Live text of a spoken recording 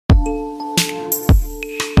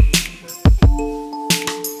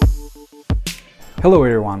Hello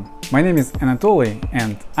everyone, my name is Anatoly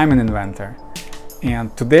and I'm an inventor.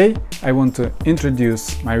 And today I want to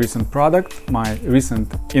introduce my recent product, my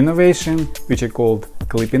recent innovation, which I called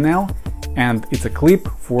Clipinel, and it's a clip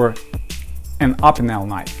for an Opinel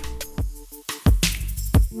knife.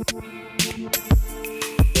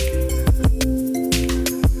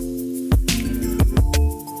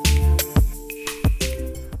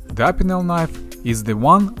 The Opinel knife is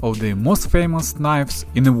one of the most famous knives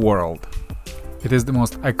in the world. It is the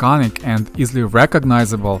most iconic and easily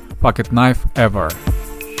recognizable pocket knife ever.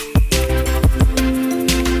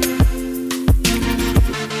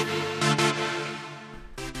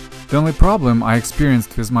 The only problem I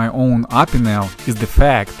experienced with my own Opinel is the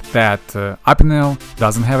fact that Opinel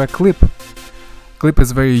doesn't have a clip. Clip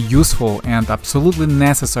is very useful and absolutely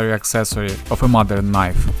necessary accessory of a modern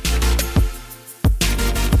knife.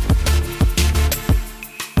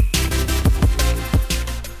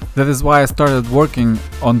 That is why I started working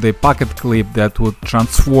on the pocket clip that would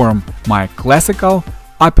transform my classical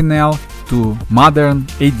Opinel to modern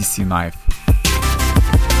ADC knife.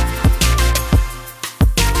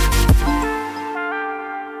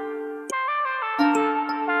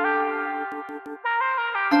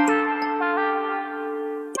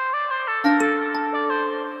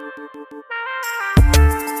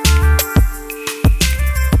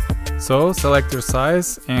 So select your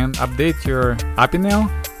size and update your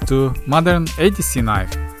Opinel to modern ADC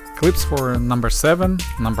knife. Clips for number 7,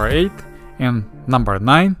 number 8 and number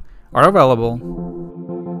 9 are available.